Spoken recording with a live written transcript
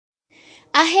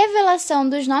A revelação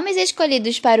dos nomes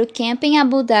escolhidos para o camp em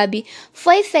Abu Dhabi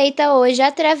foi feita hoje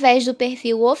através do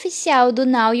perfil oficial do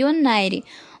Now United,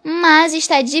 mas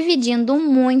está dividindo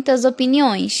muitas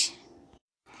opiniões.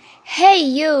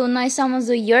 Hey you, nós somos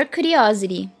o Your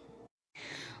Curiosity.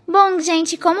 Bom,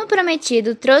 gente, como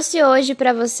prometido, trouxe hoje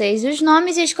para vocês os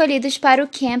nomes escolhidos para o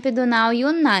camp do Now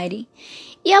United.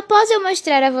 E após eu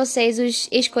mostrar a vocês os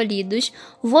escolhidos,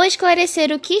 vou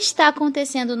esclarecer o que está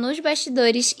acontecendo nos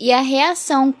bastidores e a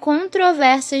reação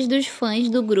controversa dos fãs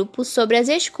do grupo sobre as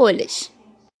escolhas.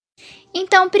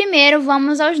 Então, primeiro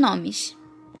vamos aos nomes.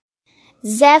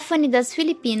 Zephanie das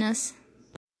Filipinas,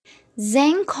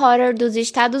 Zayn Cotter dos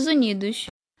Estados Unidos,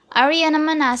 Ariana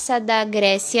Manassa da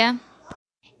Grécia,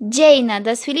 Jaina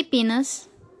das Filipinas,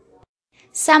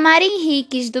 Samara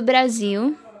Henriques do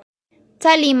Brasil,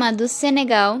 Talima do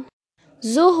Senegal,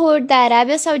 Zuhur da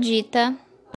Arábia Saudita,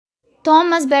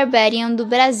 Thomas Berberian do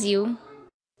Brasil,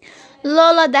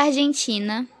 Lola da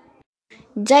Argentina,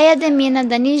 Jayademina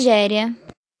da Nigéria,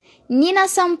 Nina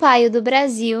Sampaio do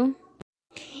Brasil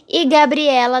e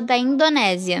Gabriela da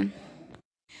Indonésia.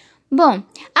 Bom,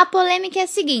 a polêmica é a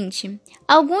seguinte: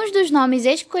 alguns dos nomes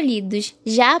escolhidos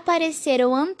já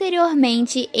apareceram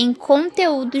anteriormente em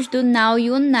conteúdos do Now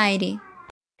United,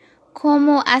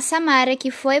 como a Samara, que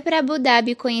foi para Abu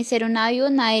Dhabi conhecer o Now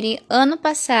United ano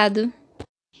passado,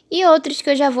 e outros que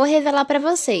eu já vou revelar para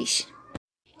vocês.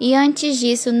 E antes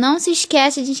disso, não se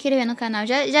esquece de se inscrever no canal.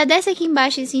 Já desce aqui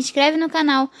embaixo e se inscreve no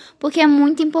canal, porque é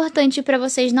muito importante para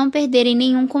vocês não perderem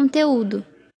nenhum conteúdo.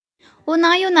 O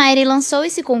Now United lançou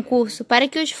esse concurso para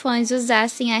que os fãs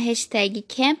usassem a hashtag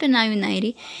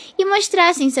 #NowUnited e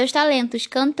mostrassem seus talentos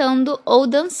cantando ou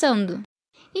dançando.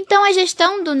 Então a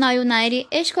gestão do Now United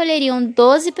escolheriam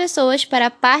 12 pessoas para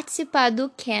participar do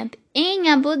camp em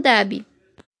Abu Dhabi.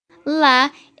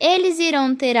 Lá, eles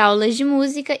irão ter aulas de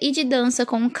música e de dança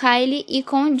com Kylie e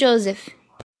com Joseph.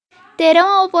 Terão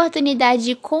a oportunidade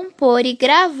de compor e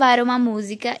gravar uma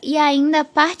música e ainda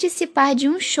participar de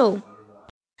um show.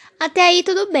 Até aí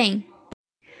tudo bem.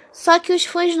 Só que os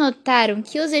fãs notaram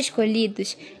que os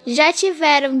escolhidos já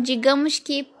tiveram, digamos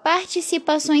que,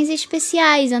 participações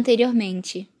especiais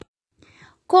anteriormente.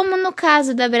 Como no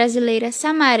caso da brasileira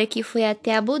Samara, que foi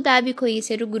até Abu Dhabi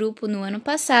conhecer o grupo no ano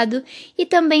passado e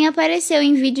também apareceu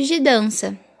em vídeos de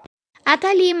dança. A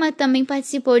Talima também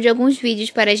participou de alguns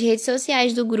vídeos para as redes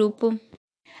sociais do grupo.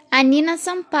 A Nina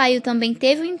Sampaio também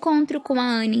teve um encontro com a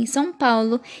Anne em São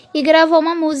Paulo e gravou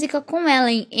uma música com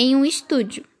ela em um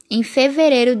estúdio, em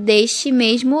fevereiro deste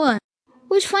mesmo ano.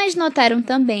 Os fãs notaram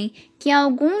também que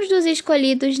alguns dos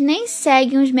escolhidos nem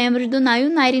seguem os membros do Now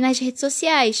United nas redes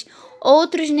sociais,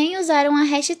 outros nem usaram a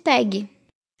hashtag.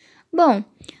 Bom,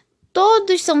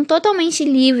 todos são totalmente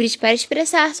livres para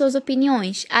expressar suas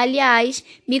opiniões. Aliás,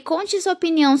 me conte sua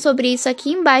opinião sobre isso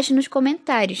aqui embaixo nos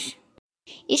comentários.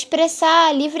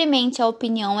 Expressar livremente a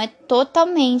opinião é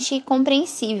totalmente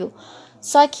compreensível.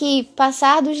 Só que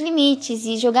passar dos limites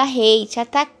e jogar hate,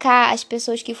 atacar as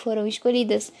pessoas que foram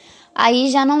escolhidas, aí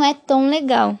já não é tão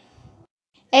legal.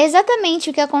 É exatamente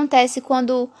o que acontece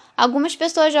quando algumas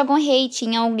pessoas jogam hate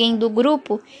em alguém do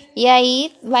grupo e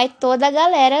aí vai toda a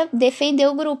galera defender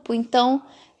o grupo. Então,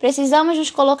 precisamos nos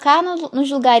colocar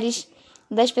nos lugares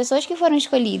das pessoas que foram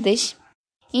escolhidas.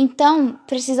 Então,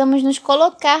 precisamos nos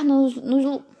colocar no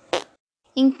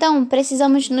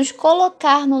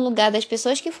lugar das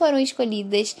pessoas que foram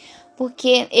escolhidas,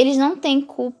 porque eles não têm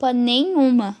culpa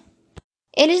nenhuma.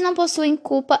 Eles não possuem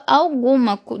culpa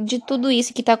alguma de tudo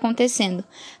isso que está acontecendo.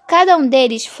 Cada um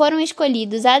deles foram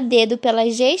escolhidos a dedo pela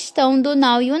gestão do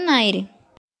Now United.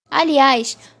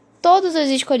 Aliás, todos os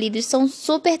escolhidos são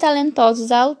super talentosos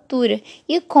à altura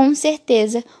e, com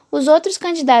certeza, os outros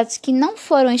candidatos que não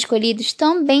foram escolhidos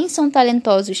também são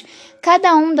talentosos,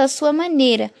 cada um da sua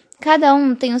maneira. Cada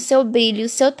um tem o seu brilho, o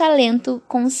seu talento,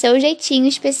 com o seu jeitinho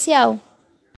especial.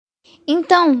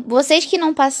 Então, vocês que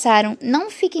não passaram,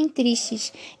 não fiquem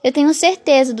tristes. Eu tenho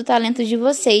certeza do talento de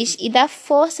vocês e da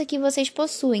força que vocês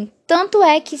possuem. Tanto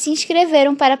é que se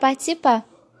inscreveram para participar.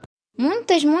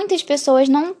 Muitas pessoas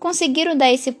não conseguiram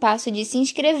dar esse passo de se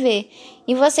inscrever.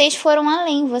 E vocês foram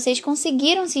além, vocês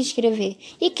conseguiram se inscrever.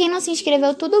 E quem não se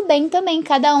inscreveu, tudo bem também.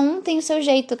 Cada um tem o seu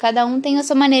jeito, cada um tem a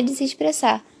sua maneira de se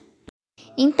expressar.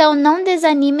 Então não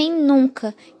desanimem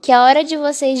nunca, que a hora de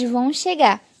vocês vão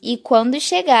chegar. E quando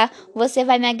chegar, você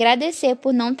vai me agradecer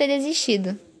por não ter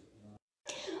desistido.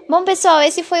 Bom, pessoal,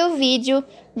 esse foi o vídeo.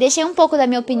 Deixei um pouco da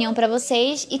minha opinião para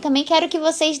vocês e também quero que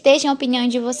vocês deixem a opinião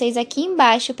de vocês aqui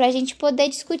embaixo para a gente poder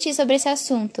discutir sobre esse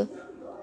assunto.